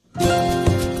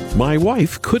My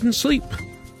wife couldn't sleep.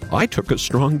 I took a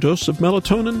strong dose of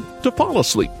melatonin to fall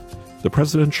asleep. The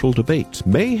presidential debate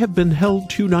may have been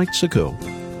held 2 nights ago,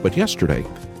 but yesterday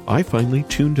I finally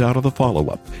tuned out of the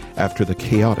follow-up after the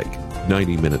chaotic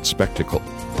 90-minute spectacle.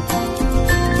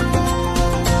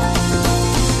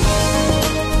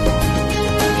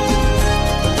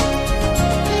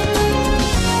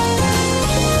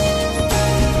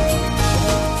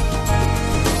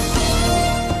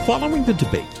 Following the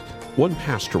debate, one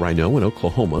pastor I know in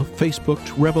Oklahoma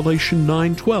Facebooked Revelation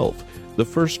 9:12. The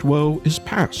first woe is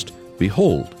past.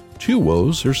 Behold, 2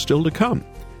 woes are still to come.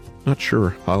 Not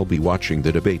sure I'll be watching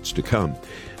the debates to come.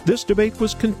 This debate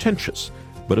was contentious,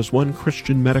 but as one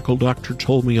Christian medical doctor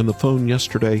told me on the phone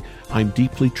yesterday, I'm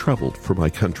deeply troubled for my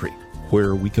country. Where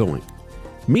are we going?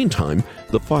 Meantime,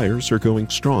 the fires are going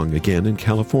strong again in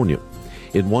California.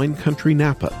 In wine country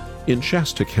Napa, in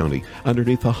Shasta County,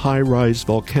 underneath a high-rise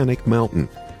volcanic mountain,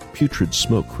 putrid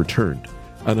smoke returned,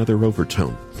 another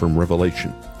overtone from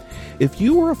Revelation. If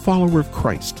you are a follower of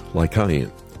Christ, like I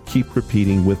am, keep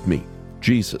repeating with me,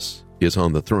 Jesus is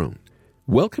on the throne.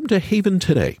 Welcome to Haven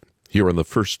Today, here on the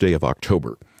first day of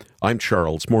October. I'm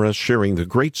Charles Morris, sharing the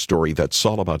great story that's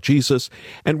all about Jesus,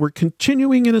 and we're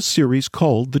continuing in a series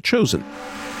called The Chosen.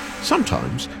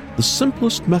 Sometimes, the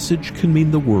simplest message can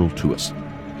mean the world to us.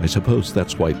 I suppose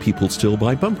that's why people still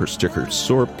buy bumper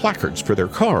stickers or placards for their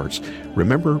cars.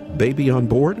 Remember baby on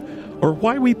board? Or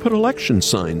why we put election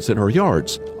signs in our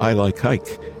yards. I like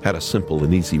Ike had a simple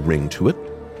and easy ring to it.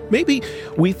 Maybe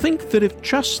we think that if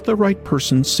just the right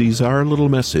person sees our little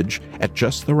message at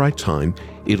just the right time,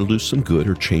 it'll do some good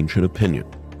or change an opinion.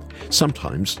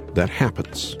 Sometimes that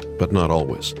happens, but not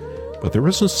always. But there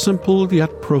is a simple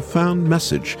yet profound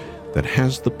message that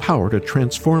has the power to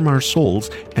transform our souls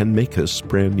and make us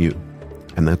brand new.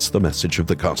 And that's the message of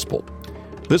the gospel.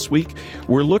 This week,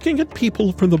 we're looking at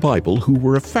people from the Bible who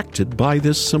were affected by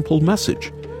this simple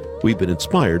message. We've been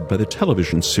inspired by the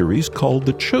television series called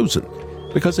The Chosen,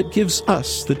 because it gives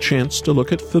us the chance to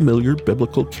look at familiar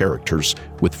biblical characters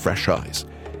with fresh eyes.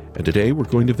 And today we're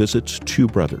going to visit 2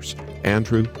 brothers,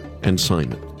 Andrew and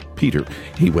Simon. Peter,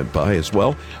 he went by as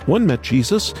well. One met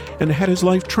Jesus and had his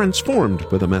life transformed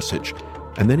by the message,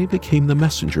 and then he became the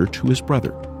messenger to his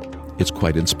brother. It's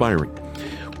quite inspiring.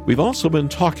 We've also been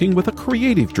talking with a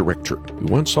creative director who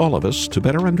wants all of us to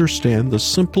better understand the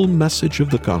simple message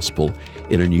of the gospel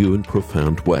in a new and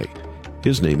profound way.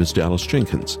 His name is Dallas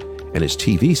Jenkins, and his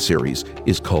TV series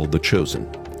is called The Chosen.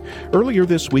 Earlier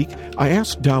this week, I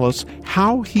asked Dallas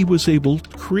how he was able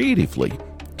creatively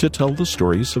to tell the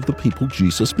stories of the people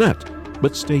Jesus met,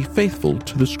 but stay faithful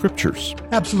to the scriptures.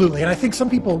 Absolutely. And I think some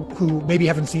people who maybe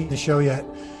haven't seen the show yet,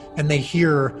 and they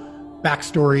hear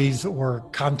backstories or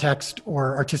context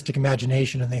or artistic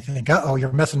imagination, and they think, uh-oh,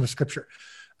 you're messing with scripture.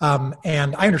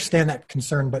 And I understand that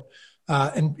concern, but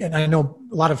and I know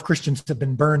a lot of Christians have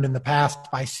been burned in the past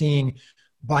by seeing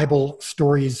Bible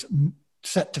stories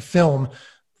set to film,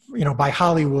 by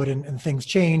Hollywood, and things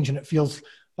change, and it feels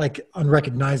like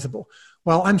unrecognizable.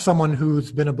 Well, I'm someone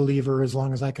who's been a believer as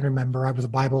long as I can remember. I was a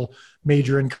Bible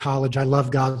major in college. I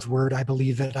love God's word. I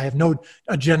believe it. I have no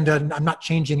agenda, and I'm not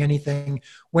changing anything.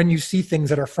 When you see things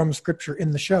that are from Scripture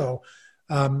in the show,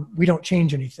 we don't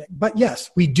change anything. But yes,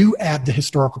 we do add the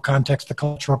historical context, the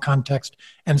cultural context,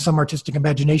 and some artistic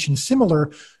imagination,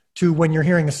 similar to when you're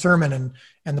hearing a sermon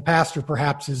and the pastor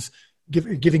perhaps is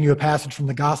giving you a passage from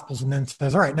the Gospels and then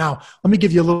says, all right, now let me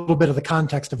give you a little bit of the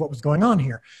context of what was going on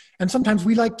here. And sometimes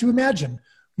we like to imagine,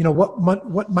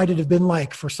 what might it have been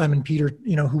like for Simon Peter,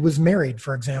 who was married,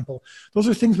 for example. Those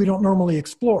are things we don't normally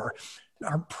explore.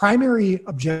 Our primary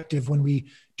objective when we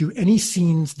do any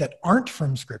scenes that aren't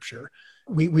from Scripture,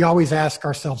 we always ask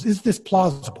ourselves, is this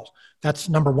plausible? That's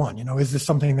number one. Is this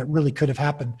something that really could have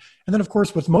happened? And then, of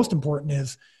course, what's most important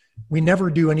is we never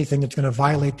do anything that's going to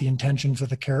violate the intentions of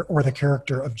the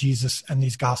character of Jesus and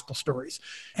these gospel stories.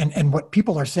 And what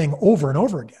people are saying over and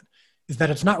over again is that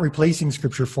it's not replacing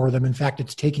Scripture for them. In fact,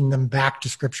 it's taking them back to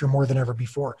Scripture more than ever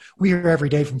before. We hear every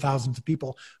day from thousands of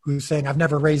people who are saying, I've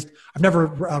never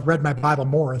read my Bible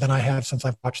more than I have since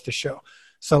I've watched this show.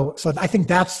 So I think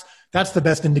that's the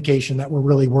best indication that we're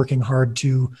really working hard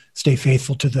to stay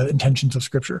faithful to the intentions of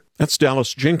Scripture. That's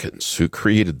Dallas Jenkins, who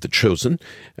created The Chosen,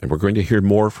 and we're going to hear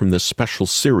more from this special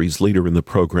series later in the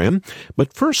program.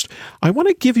 But first, I want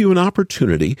to give you an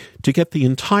opportunity to get the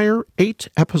entire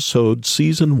 8-episode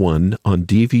Season 1 on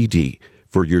DVD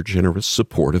for your generous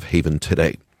support of Haven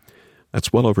Today.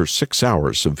 That's well over 6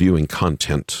 hours of viewing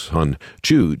content on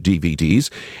 2 DVDs.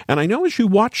 And I know as you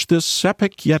watch this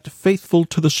epic yet faithful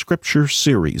to the Scripture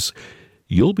series,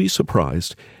 you'll be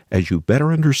surprised as you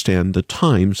better understand the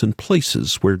times and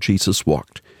places where Jesus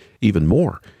walked. Even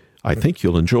more, I think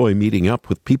you'll enjoy meeting up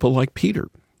with people like Peter,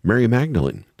 Mary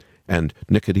Magdalene, and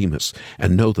Nicodemus,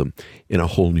 and know them in a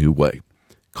whole new way.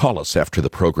 Call us after the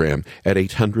program at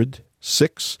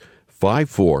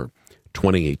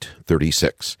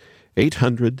 800-654-2836,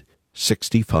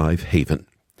 800-65-HAVEN.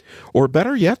 Or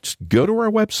better yet, go to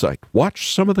our website,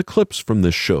 watch some of the clips from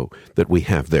this show that we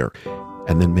have there,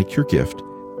 and then make your gift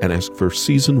and ask for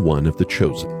Season 1 of The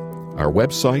Chosen. Our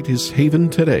website is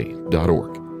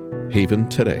haventoday.org,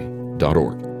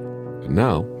 haventoday.org. And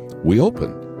now, we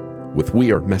open with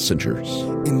We Are Messengers.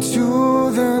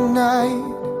 Into the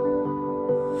night,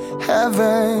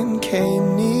 heaven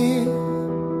came near,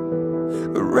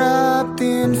 wrapped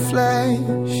in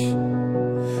flesh.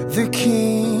 The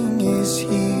King is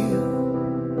here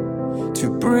to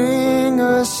bring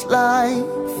us life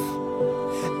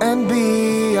and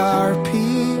be our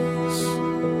peace,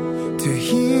 to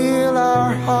heal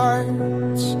our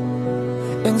hearts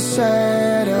and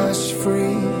set us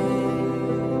free.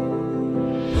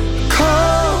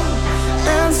 Come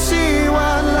and see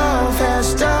what love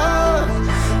has done.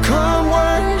 Come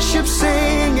worship,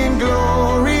 sing in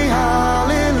glory,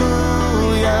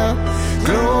 hallelujah,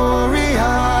 glory,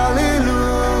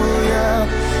 hallelujah.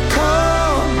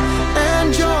 Come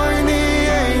and join the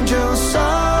angels'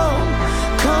 song.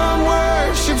 Come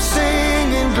worship,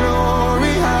 sing in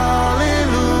glory,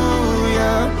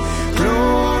 hallelujah,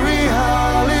 glory,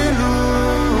 hallelujah.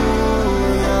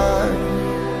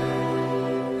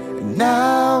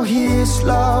 Now His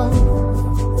love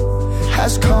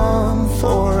has come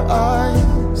for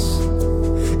us,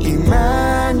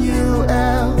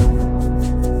 Emmanuel,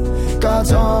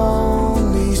 God's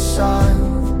only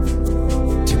Son,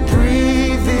 to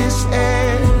breathe this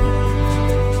air,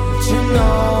 to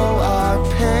know our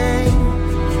pain,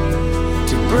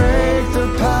 to break the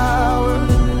power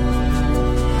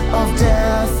of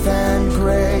death and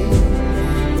grave.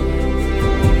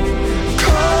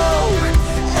 Come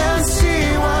and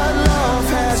see what love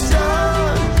has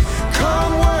done.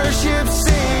 Come worship,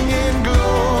 sing in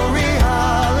glory,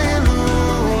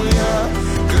 hallelujah,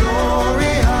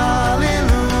 glory,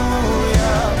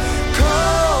 hallelujah.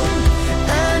 Come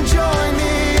and join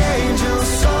the angels'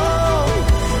 song.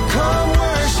 Come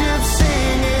worship,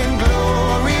 sing in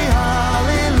glory,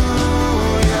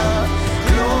 hallelujah,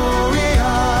 glory,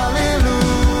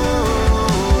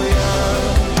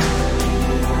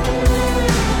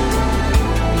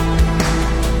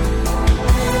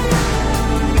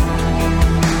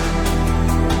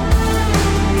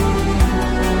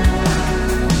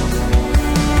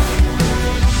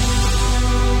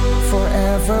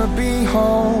 forever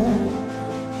behold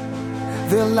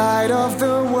the light of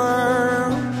the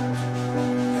world.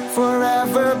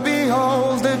 Forever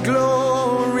behold the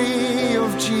glory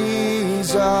of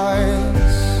Jesus,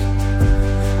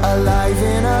 alive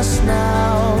in us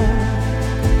now.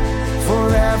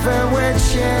 Forever we're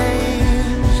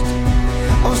changed.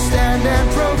 Oh, stand and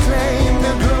proclaim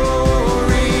the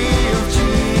glory of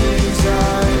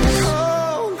Jesus.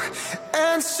 Come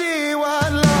and see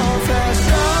what love has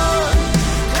done.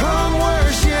 Come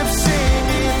worship, sing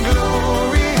in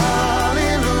glory,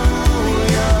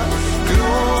 hallelujah,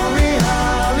 glory,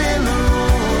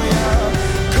 hallelujah.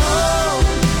 Come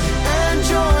and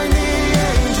join the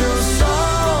angels'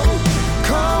 song.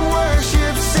 Come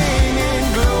worship, sing in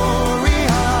glory,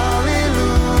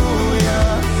 hallelujah,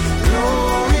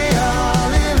 glory,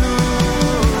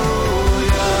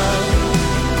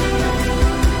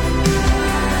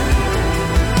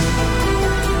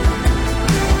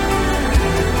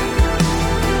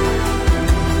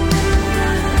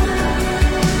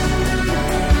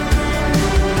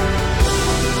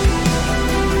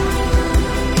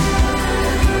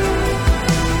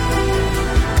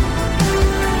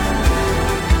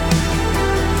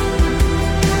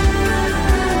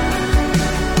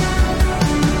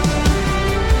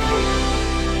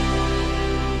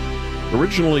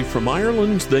 Originally from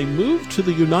Ireland, they moved to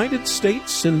the United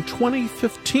States in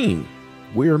 2015.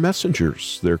 We Are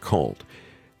Messengers, they're called.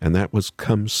 And that was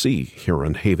Come See here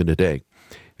on Haven Today.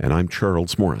 And I'm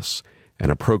Charles Morris,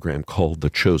 and a program called The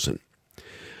Chosen.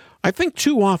 I think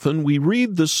too often we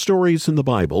read the stories in the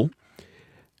Bible,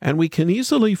 and we can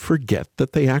easily forget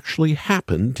that they actually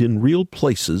happened in real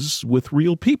places with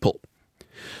real people.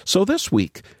 So this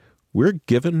week, we're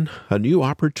given a new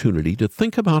opportunity to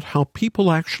think about how people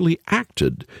actually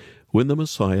acted when the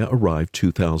Messiah arrived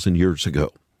 2,000 years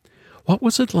ago. What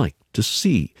was it like to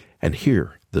see and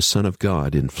hear the Son of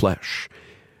God in flesh?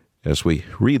 As we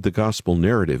read the gospel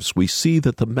narratives, we see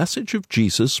that the message of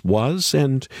Jesus was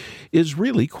and is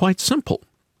really quite simple.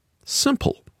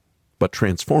 Simple, but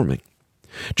transforming.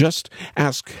 Just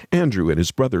ask Andrew and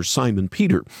his brother Simon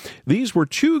Peter. These were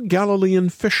two Galilean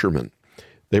fishermen.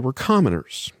 They were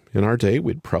commoners. In our day,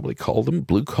 we'd probably call them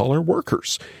blue-collar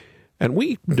workers. And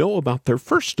we know about their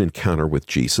first encounter with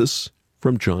Jesus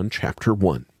from John chapter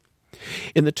 1.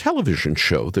 In the television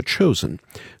show, The Chosen,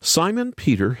 Simon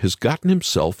Peter has gotten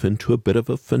himself into a bit of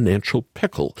a financial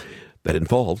pickle that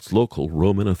involves local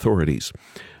Roman authorities.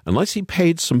 Unless he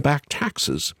paid some back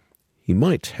taxes, he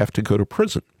might have to go to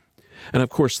prison. And of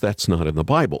course, that's not in the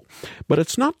Bible. But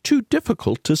it's not too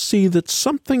difficult to see that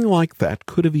something like that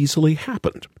could have easily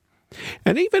happened.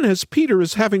 And even as Peter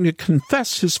is having to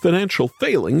confess his financial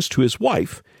failings to his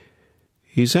wife,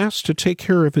 he's asked to take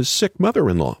care of his sick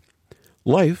mother-in-law.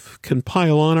 Life can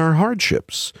pile on our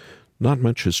hardships. Not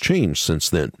much has changed since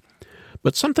then.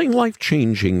 But something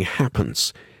life-changing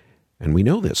happens. And we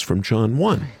know this from John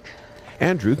 1.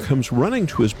 Andrew comes running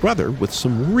to his brother with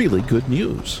some really good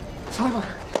news. Simon!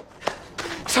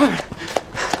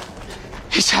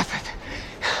 It's happened.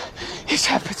 It's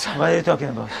happened, Simon. What are you talking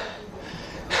about?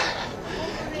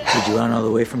 Did you run all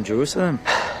the way from Jerusalem?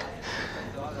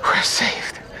 We're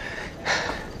saved.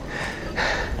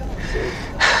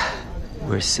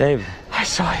 We're saved. I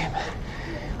saw him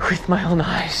with my own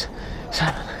eyes,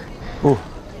 Simon. Who?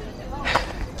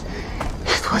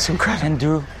 It was incredible.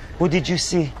 Andrew, who did you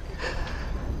see?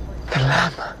 The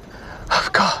Lamb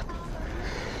of God.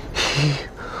 He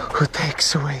who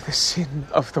takes away the sin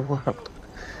of the world.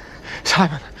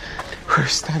 Simon, we're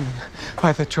standing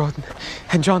by the Jordan,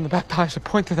 and John the Baptizer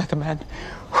pointed at the man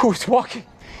who was walking.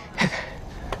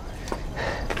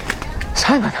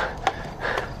 Simon,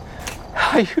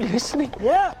 are you listening?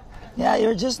 Yeah,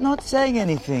 you're just not saying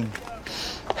anything.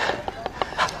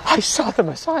 I saw the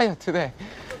Messiah today.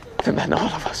 The man all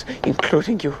of us,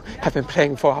 including you, have been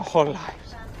praying for our whole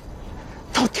lives.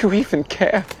 Don't you even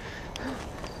care?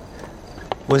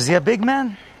 Was he a big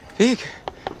man? Big?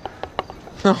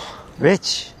 No.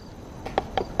 Rich?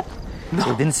 No.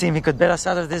 So it didn't seem he could bail us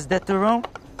out of this debt to Rome?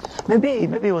 Maybe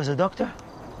he was a doctor.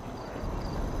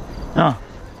 No.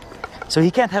 So he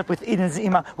can't help with Eden's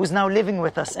Ima, who's now living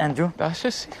with us, Andrew. That's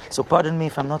just... So pardon me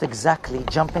if I'm not exactly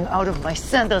jumping out of my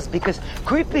sandals because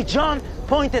creepy John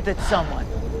pointed at someone.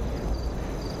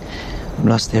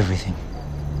 Lost everything.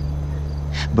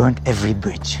 Burnt every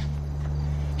bridge.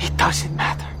 It doesn't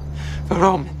matter. The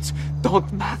Romans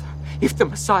don't matter if the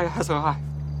Messiah has arrived.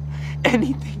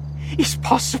 Anything is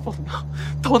possible now.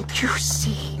 Don't you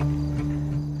see?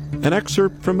 An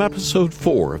excerpt from episode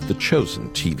 4 of the Chosen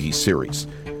TV series.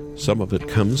 Some of it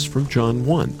comes from John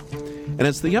 1. And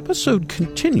as the episode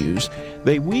continues,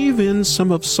 they weave in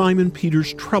some of Simon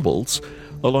Peter's troubles,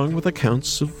 along with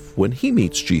accounts of when he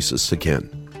meets Jesus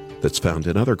again, that's found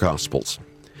in other Gospels.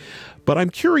 But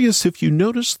I'm curious if you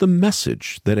notice the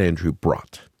message that Andrew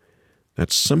brought.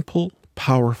 That simple,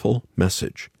 powerful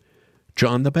message.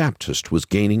 John the Baptist was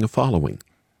gaining a following.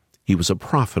 He was a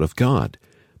prophet of God.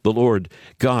 The Lord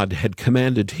God had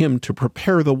commanded him to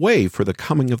prepare the way for the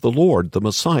coming of the Lord, the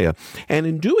Messiah, and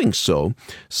in doing so,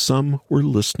 some were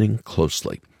listening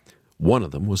closely. One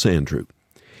of them was Andrew.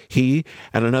 He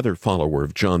and another follower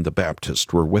of John the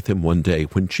Baptist were with him one day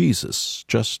when Jesus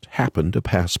just happened to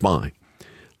pass by.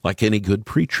 Like any good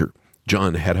preacher,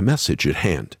 John had a message at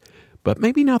hand, but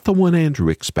maybe not the one Andrew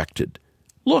expected.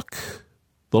 "Look,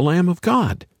 the Lamb of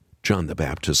God," John the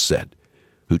Baptist said,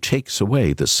 "who takes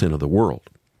away the sin of the world."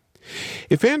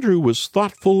 If Andrew was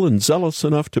thoughtful and zealous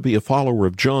enough to be a follower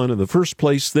of John in the first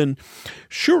place, then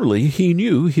surely he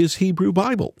knew his Hebrew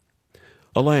Bible.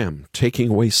 A lamb taking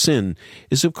away sin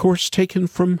is, of course, taken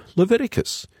from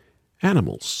Leviticus.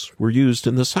 Animals were used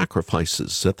in the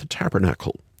sacrifices at the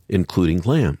tabernacle, including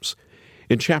lambs.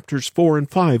 In chapters 4 and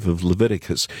 5 of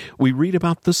Leviticus, we read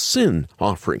about the sin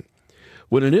offering.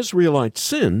 When an Israelite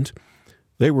sinned,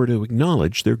 they were to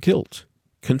acknowledge their guilt,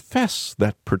 confess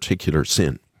that particular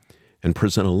sin, and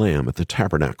present a lamb at the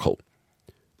tabernacle.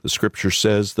 The scripture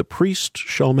says, "The priest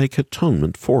shall make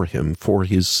atonement for him for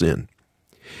his sin."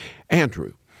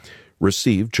 Andrew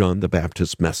received John the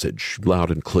Baptist's message loud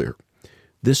and clear.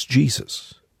 This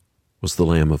Jesus was the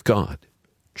Lamb of God,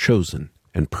 chosen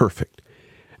and perfect.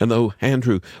 And though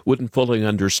Andrew wouldn't fully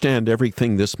understand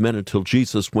everything this meant until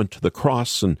Jesus went to the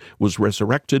cross and was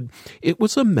resurrected, it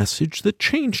was a message that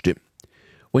changed him.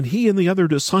 When he and the other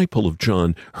disciple of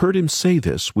John heard him say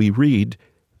this, we read,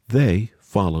 they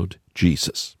followed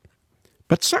Jesus.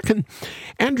 But second,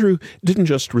 Andrew didn't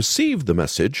just receive the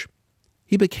message,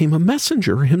 he became a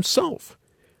messenger himself.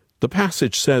 The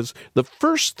passage says the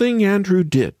first thing Andrew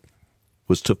did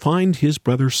was to find his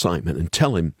brother Simon and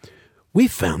tell him, "We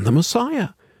found the Messiah,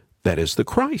 that is the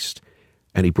Christ,"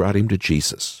 and he brought him to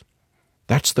Jesus.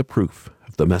 That's the proof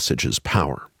of the message's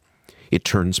power. It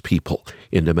turns people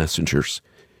into messengers.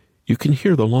 You can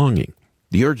hear the longing,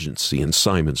 the urgency in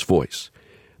Simon's voice.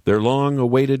 Their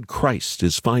long-awaited Christ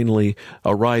is finally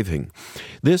arriving.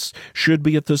 This should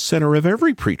be at the center of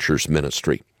every preacher's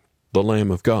ministry, the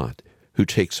Lamb of God, who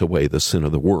takes away the sin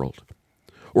of the world.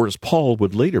 Or as Paul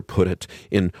would later put it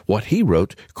in what he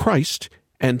wrote, Christ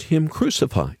and him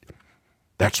crucified.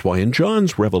 That's why in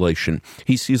John's Revelation,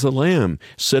 he sees a lamb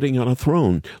sitting on a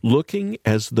throne, looking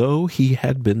as though he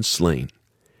had been slain.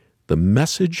 The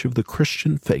message of the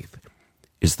Christian faith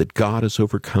is that God has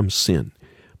overcome sin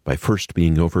by first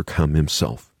being overcome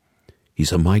himself.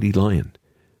 He's a mighty lion,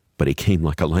 but he came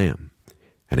like a lamb,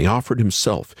 and he offered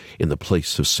himself in the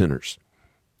place of sinners.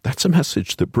 That's a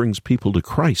message that brings people to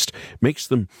Christ, makes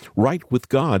them right with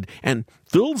God, and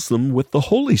fills them with the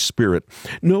Holy Spirit.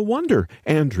 No wonder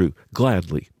Andrew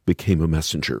gladly became a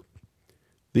messenger.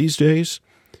 These days,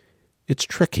 it's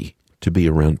tricky to be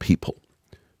around people.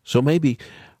 So maybe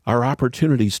our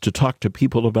opportunities to talk to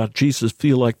people about Jesus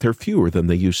feel like they're fewer than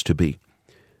they used to be.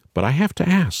 But I have to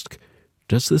ask,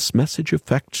 does this message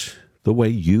affect the way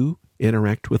you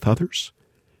interact with others?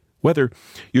 Whether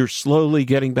you're slowly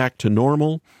getting back to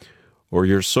normal or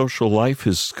your social life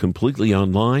is completely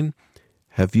online,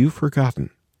 have you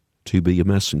forgotten to be a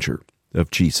messenger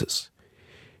of Jesus?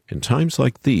 In times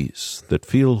like these that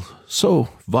feel so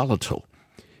volatile,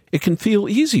 it can feel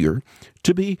easier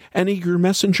to be an eager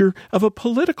messenger of a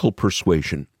political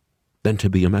persuasion than to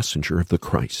be a messenger of the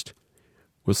Christ.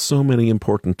 With so many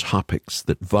important topics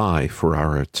that vie for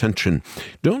our attention,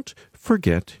 don't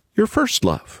forget your first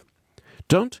love.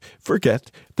 Don't forget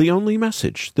the only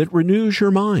message that renews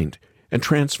your mind and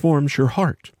transforms your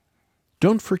heart.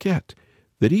 Don't forget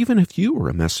that even if you were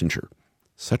a messenger,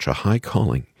 such a high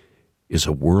calling is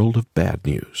a world of bad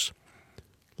news.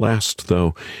 Last,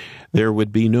 though, there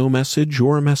would be no message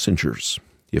or messengers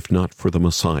if not for the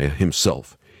Messiah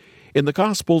himself. In the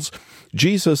Gospels,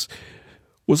 Jesus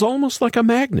was almost like a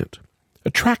magnet,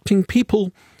 attracting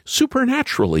people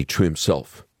supernaturally to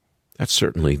himself. That's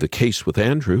certainly the case with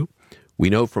Andrew. We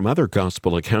know from other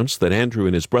gospel accounts that Andrew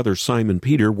and his brother Simon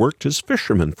Peter worked as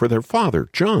fishermen for their father,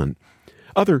 John.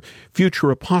 Other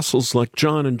future apostles like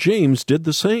John and James did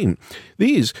the same.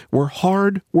 These were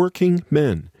hard-working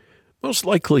men, most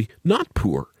likely not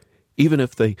poor, even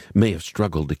if they may have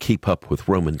struggled to keep up with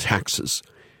Roman taxes.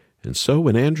 And so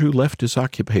when Andrew left his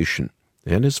occupation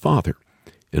and his father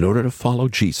in order to follow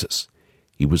Jesus,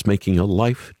 he was making a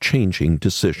life-changing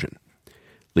decision.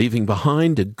 Leaving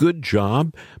behind a good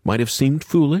job might have seemed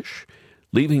foolish.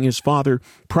 Leaving his father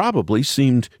probably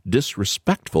seemed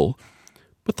disrespectful.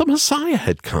 But the Messiah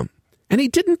had come, and he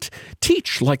didn't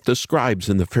teach like the scribes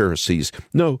and the Pharisees.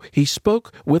 No, he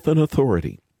spoke with an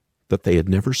authority that they had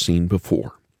never seen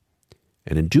before.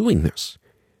 And in doing this,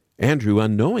 Andrew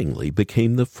unknowingly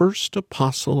became the first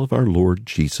apostle of our Lord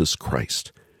Jesus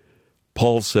Christ.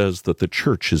 Paul says that the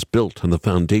church is built on the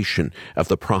foundation of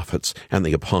the prophets and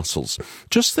the apostles.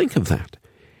 Just think of that.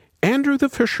 Andrew the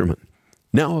fisherman,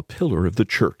 now a pillar of the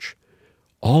church,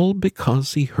 all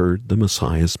because he heard the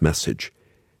Messiah's message,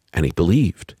 and he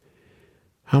believed.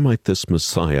 How might this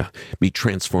Messiah be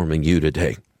transforming you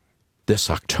today, this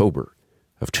October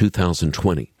of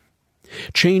 2020?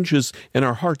 Changes in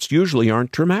our hearts usually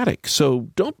aren't dramatic, so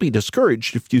don't be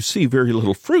discouraged if you see very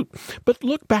little fruit, but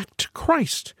look back to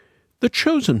Christ, the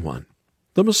chosen one,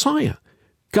 the Messiah,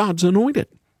 God's anointed.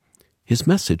 His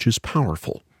message is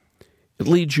powerful. It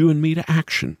leads you and me to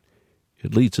action.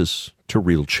 It leads us to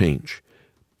real change,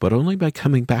 but only by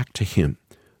coming back to him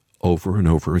over and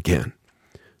over again.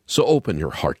 So open your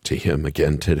heart to him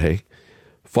again today.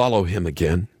 Follow him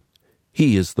again.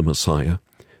 He is the Messiah,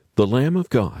 the Lamb of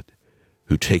God,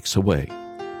 who takes away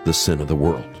the sin of the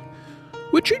world.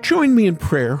 Would you join me in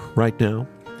prayer right now?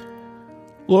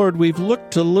 Lord, we've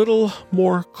looked a little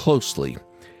more closely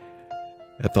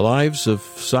at the lives of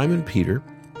Simon Peter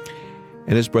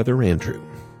and his brother Andrew.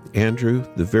 Andrew,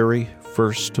 the very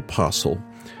first apostle,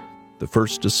 the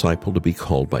first disciple to be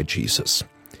called by Jesus.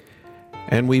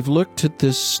 And we've looked at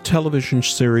this television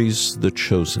series, The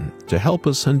Chosen, to help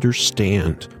us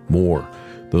understand more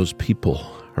those people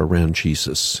around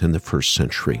Jesus in the first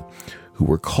century who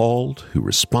were called, who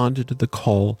responded to the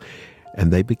call,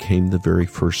 and they became the very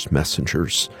first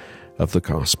messengers of the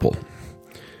gospel.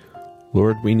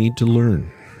 Lord, we need to learn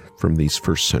from these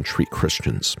first century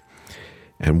Christians,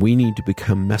 and we need to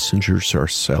become messengers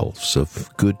ourselves of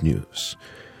good news.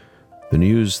 The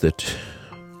news that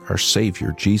our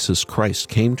Savior, Jesus Christ,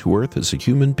 came to earth as a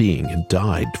human being and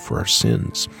died for our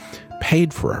sins,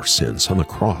 paid for our sins on the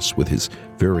cross with his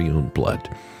very own blood.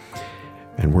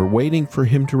 And we're waiting for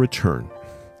him to return.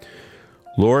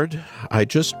 Lord, I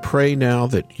just pray now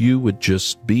that you would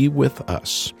just be with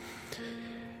us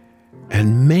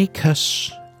and make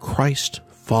us Christ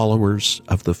followers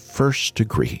of the first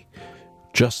degree,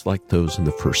 just like those in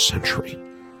the first century.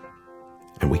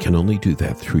 And we can only do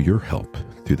that through your help,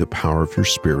 through the power of your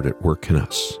Spirit at work in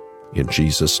us. In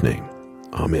Jesus' name,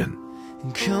 amen.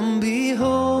 Come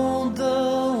behold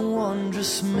the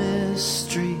wondrous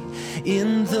mystery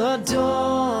in the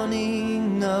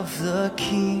dawning of the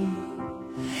King.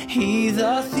 He,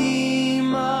 the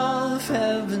theme of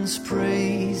heaven's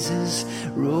praises,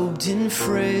 robed in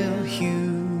frail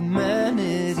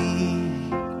humanity.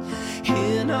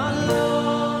 In our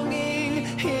longing,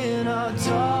 in our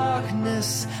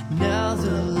darkness, now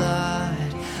the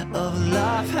light of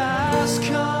life has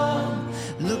come.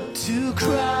 Look to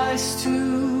Christ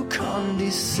who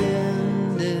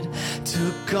condescended,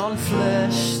 took on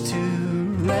flesh to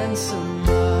ransom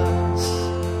us.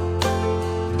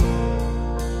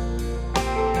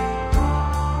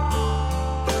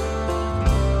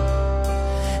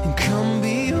 And come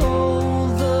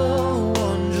behold the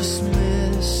wondrous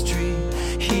mystery,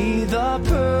 he the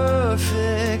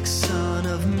perfect Son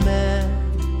of Man,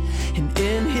 and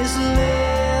in his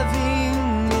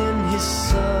living, in his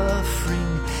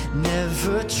suffering,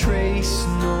 never trace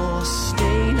nor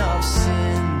stain of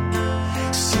sin.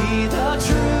 See the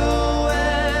true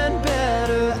and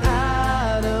better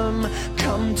Adam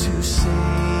come to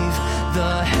save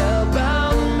the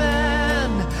hell-bound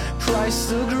man. Christ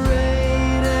the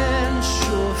great and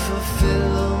sure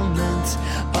fulfillment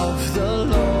of the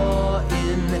law,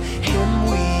 in him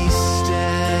we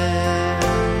stand.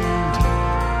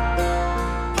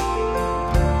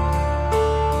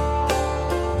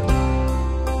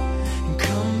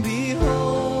 Come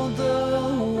behold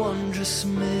the wondrous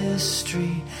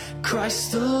mystery,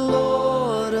 Christ the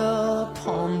Lord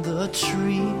upon the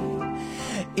tree.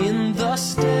 In the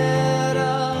stead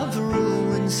of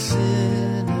ruined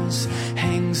sinners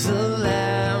hangs the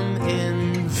Lamb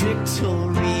in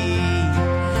victory.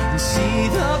 And see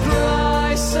the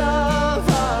price of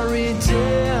our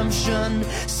redemption,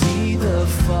 see the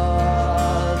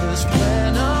Father's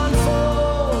plan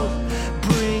unfold,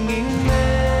 bringing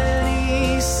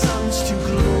many sons to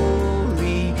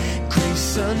glory,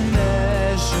 grace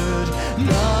unmeasured,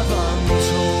 love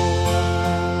untold.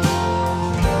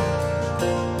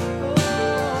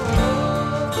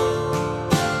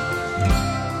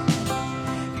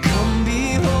 Come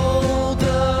behold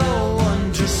the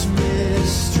wondrous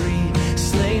mystery,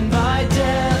 slain by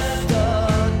death,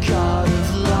 the God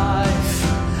of life.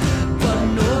 But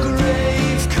no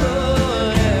grave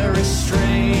could e'er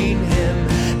restrain him.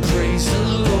 Praise the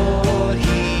Lord,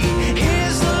 he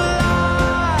is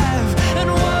alive. And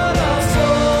what a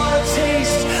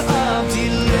foretaste of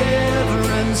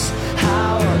deliverance,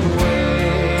 how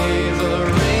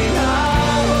unwavering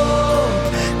our hope.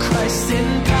 Christ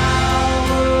in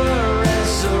power,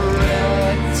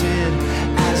 resurrected,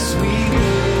 as we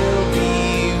will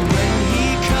be when he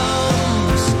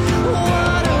comes.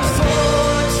 What a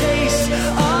foretaste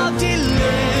of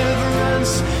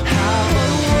deliverance, how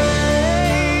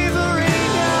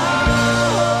unwavering our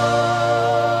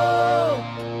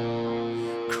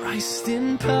hope. Christ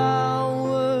in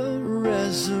power,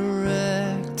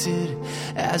 resurrected,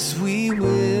 as we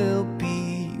will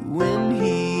be when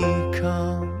he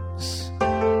comes.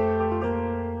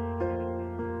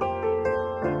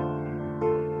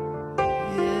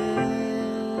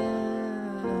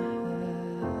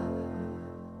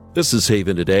 This is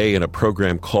Haven Today in a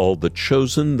program called The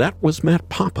Chosen. That was Matt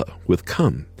Papa with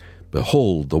Come,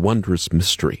 Behold the Wondrous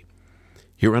Mystery,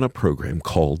 here on a program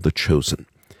called The Chosen.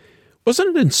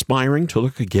 Wasn't it inspiring to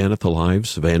look again at the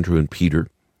lives of Andrew and Peter?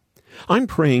 I'm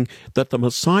praying that the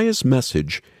Messiah's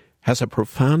message has a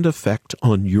profound effect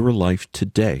on your life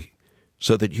today,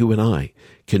 so that you and I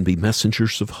can be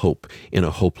messengers of hope in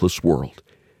a hopeless world.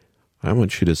 I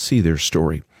want you to see their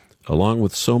story, along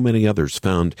with so many others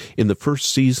found in the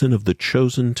first season of the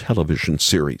Chosen television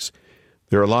series.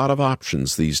 There are a lot of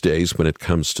options these days when it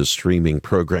comes to streaming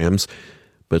programs,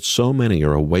 but so many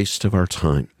are a waste of our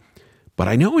time. But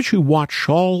I know as you watch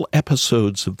all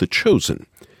episodes of The Chosen,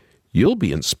 you'll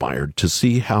be inspired to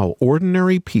see how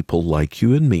ordinary people like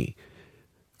you and me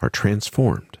are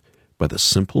transformed by the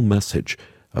simple message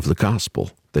of the gospel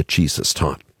that Jesus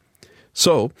taught.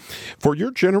 So, for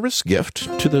your generous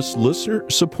gift to this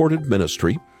listener-supported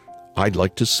ministry, I'd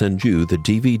like to send you the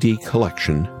DVD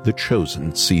collection, The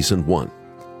Chosen Season 1.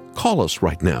 Call us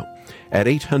right now at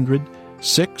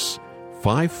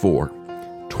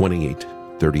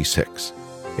 800-654-2836.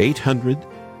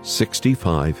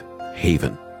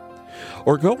 800-65-HAVEN.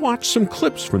 Or go watch some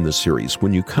clips from the series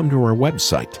when you come to our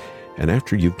website, And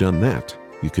after you've done that,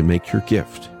 you can make your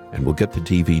gift, and we'll get the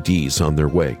DVDs on their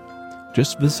way.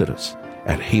 Just visit us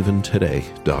at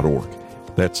haventoday.org.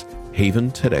 That's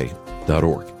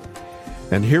haventoday.org.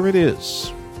 And here it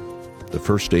is, the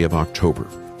first day of October.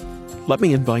 Let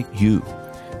me invite you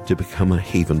to become a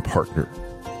Haven partner.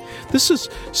 This is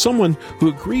someone who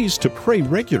agrees to pray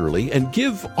regularly and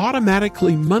give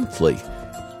automatically monthly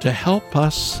to help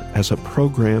us as a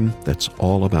program that's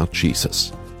all about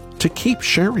Jesus, to keep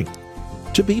sharing,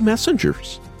 to be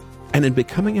messengers. And in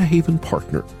becoming a Haven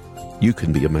partner, you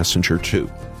can be a messenger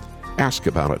too. Ask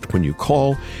about it when you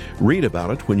call, read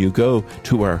about it when you go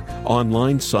to our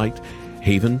online site,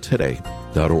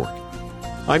 haventoday.org.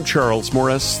 I'm Charles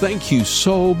Morris. Thank you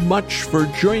so much for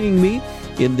joining me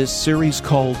in this series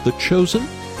called The Chosen.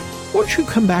 Won't you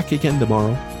come back again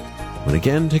tomorrow, when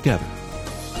again together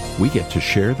we get to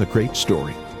share the great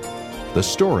story, the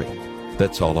story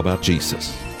that's all about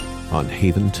Jesus on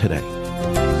Haven Today.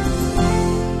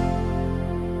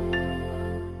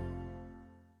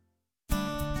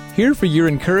 Here for your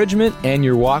encouragement and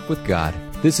your walk with God.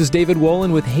 This is David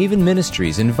Wolin with Haven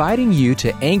Ministries, inviting you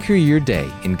to anchor your day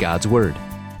in God's Word.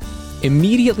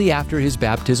 Immediately after his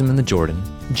baptism in the Jordan,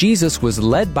 Jesus was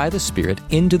led by the Spirit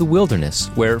into the wilderness,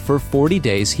 where for 40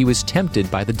 days he was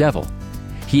tempted by the devil.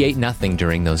 He ate nothing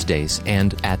during those days,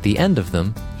 and at the end of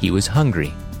them, he was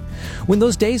hungry. When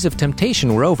those days of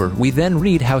temptation were over, we then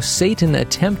read how Satan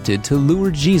attempted to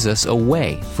lure Jesus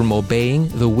away from obeying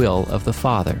the will of the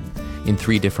Father in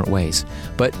 3 different ways.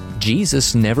 But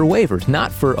Jesus never wavered,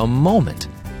 not for a moment.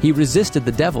 He resisted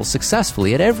the devil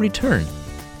successfully at every turn.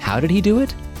 How did he do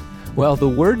it? Well, the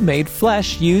Word made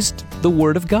flesh used the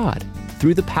Word of God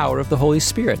through the power of the Holy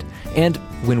Spirit. And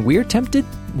when we're tempted,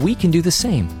 we can do the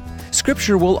same.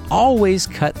 Scripture will always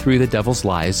cut through the devil's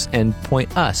lies and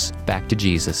point us back to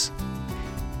Jesus.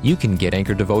 You can get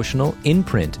Anchor Devotional in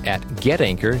print at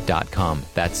getanchor.com.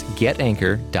 That's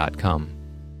getanchor.com.